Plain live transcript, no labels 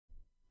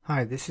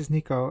Hi, this is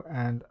Nico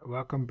and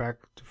welcome back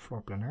to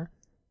Floorplanner.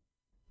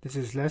 This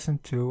is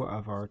lesson 2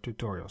 of our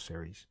tutorial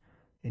series,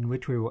 in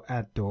which we will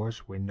add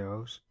doors,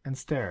 windows and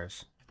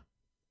stairs.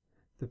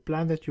 The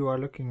plan that you are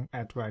looking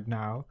at right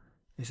now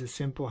is a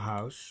simple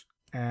house,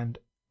 and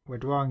we're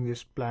drawing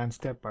this plan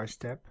step by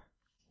step.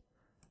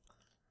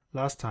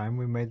 Last time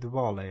we made the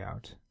wall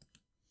layout.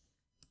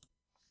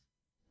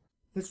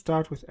 Let's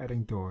start with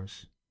adding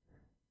doors.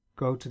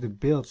 Go to the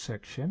Build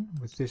section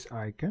with this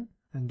icon,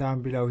 and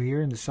down below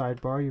here in the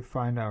sidebar you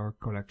find our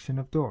collection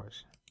of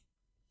doors.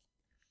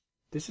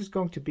 This is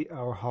going to be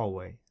our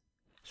hallway.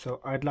 So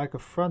I'd like a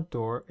front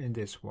door in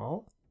this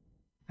wall,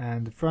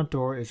 and the front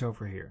door is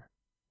over here.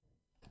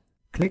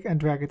 Click and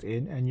drag it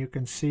in and you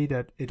can see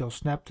that it'll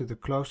snap to the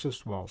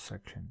closest wall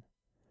section.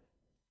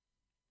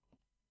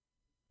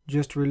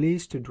 Just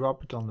release to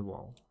drop it on the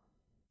wall.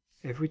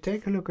 If we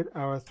take a look at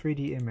our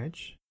 3D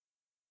image,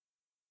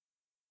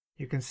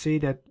 you can see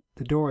that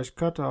the door is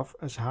cut off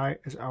as high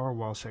as our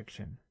wall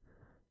section.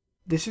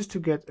 This is to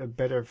get a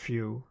better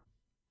view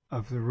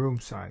of the room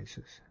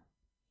sizes.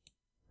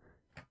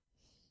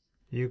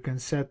 You can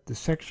set the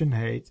section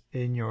height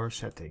in your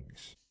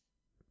settings.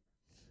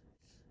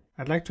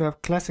 I'd like to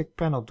have classic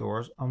panel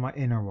doors on my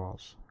inner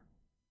walls.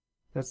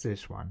 That's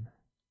this one.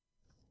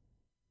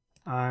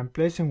 I'm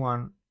placing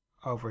one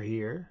over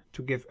here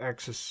to give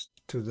access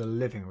to the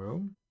living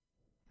room.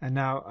 And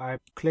now I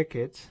click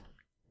it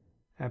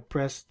and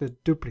press the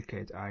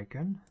duplicate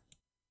icon,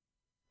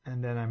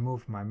 and then I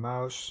move my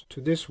mouse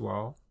to this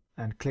wall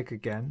and click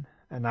again,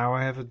 and now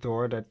I have a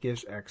door that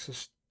gives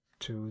access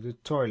to the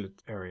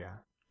toilet area.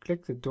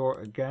 Click the door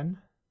again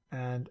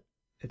and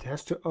it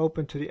has to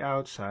open to the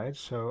outside,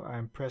 so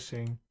I'm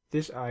pressing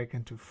this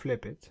icon to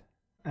flip it.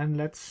 And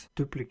let's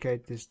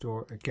duplicate this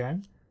door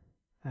again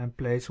and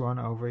place one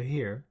over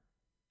here,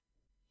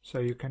 so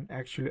you can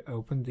actually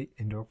open the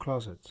indoor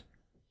closet.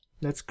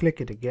 Let's click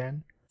it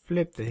again,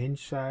 flip the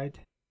hinge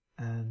side,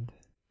 and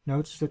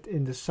notice that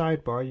in the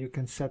sidebar you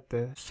can set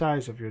the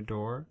size of your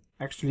door.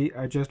 Actually,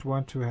 I just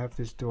want to have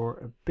this door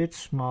a bit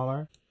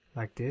smaller,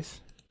 like this,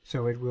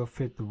 so it will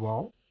fit the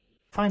wall.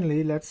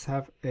 Finally, let's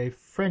have a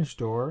French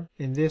door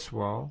in this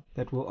wall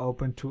that will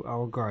open to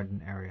our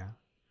garden area.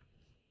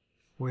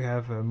 We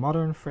have a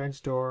modern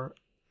French door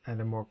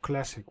and a more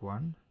classic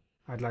one.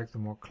 I'd like the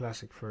more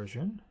classic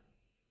version.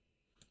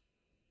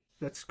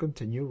 Let's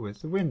continue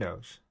with the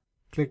windows.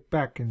 Click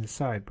back in the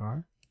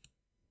sidebar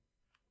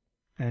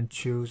and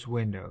choose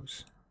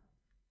Windows.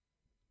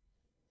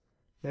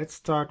 Let's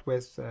start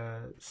with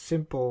a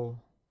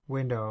simple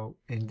window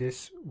in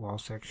this wall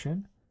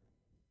section.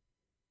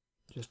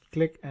 Just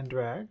click and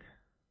drag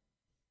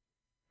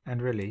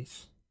and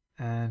release.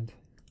 And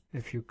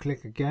if you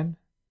click again,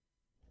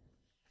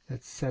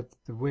 let's set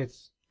the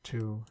width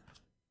to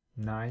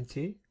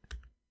 90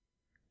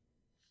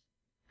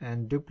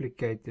 and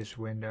duplicate this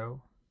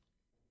window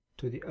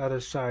to the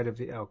other side of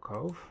the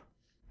alcove.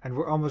 And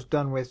we're almost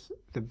done with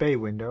the bay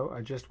window.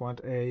 I just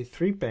want a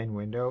 3-pane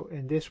window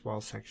in this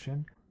wall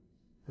section.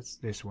 That's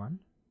this one.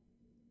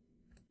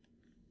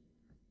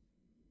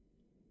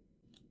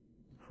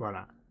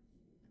 Voila.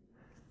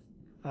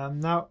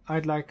 Now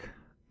I'd like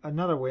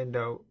another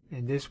window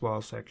in this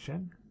wall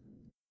section.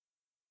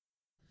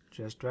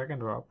 Just drag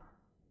and drop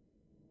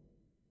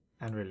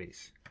and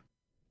release.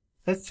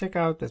 Let's check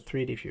out the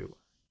 3D view.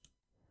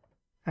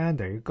 And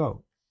there you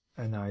go.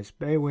 A nice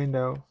bay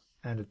window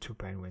and a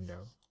 2-pane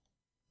window.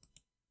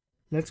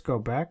 Let's go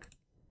back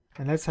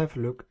and let's have a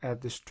look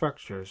at the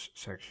structures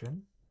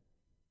section.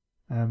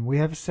 We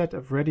have a set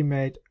of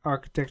ready-made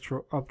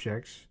architectural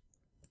objects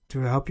to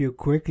help you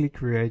quickly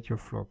create your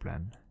floor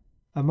plan.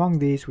 Among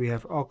these we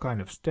have all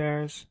kinds of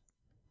stairs,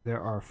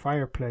 there are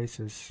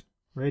fireplaces,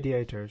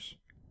 radiators,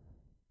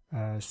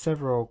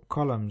 several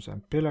columns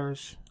and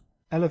pillars,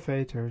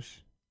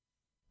 elevators,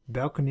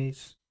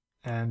 balconies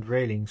and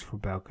railings for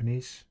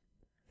balconies,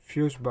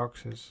 fuse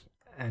boxes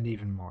and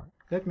even more.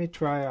 Let me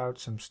try out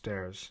some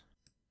stairs.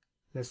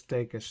 Let's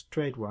take a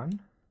straight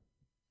one.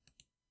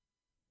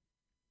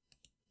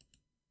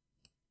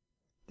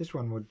 This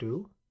one would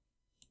do.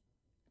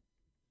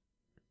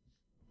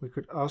 We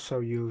could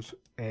also use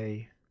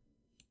a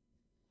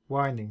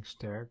winding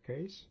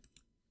staircase,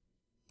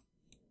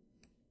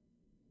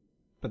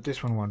 but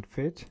this one won't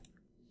fit,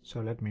 so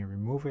let me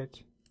remove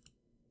it.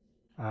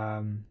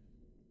 And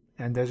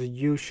there's a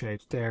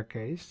U-shaped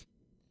staircase.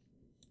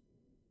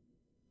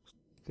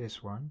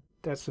 This one,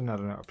 that's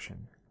another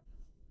option.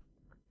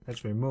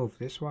 Let's remove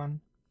this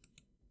one.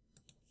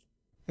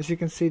 As you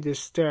can see, this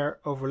stair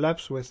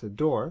overlaps with the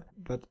door,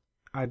 but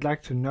I'd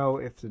like to know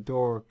if the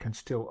door can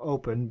still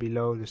open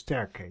below the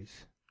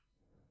staircase.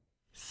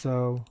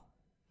 So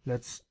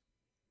let's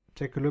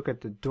take a look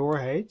at the door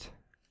height.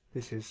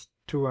 This is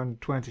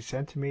 220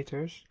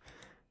 centimeters.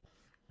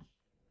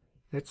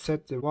 Let's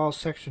set the wall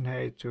section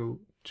height to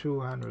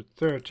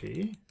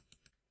 230.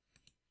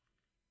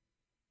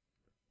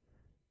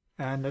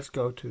 And let's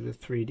go to the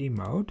 3D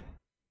mode.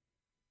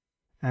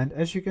 And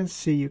as you can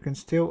see, you can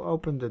still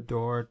open the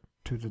door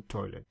to the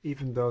toilet,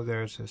 even though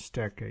there's a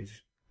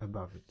staircase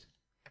above it.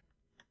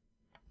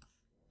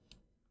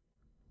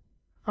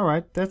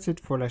 Alright, that's it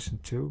for lesson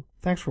 2.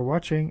 Thanks for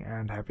watching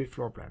and happy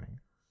floor planning.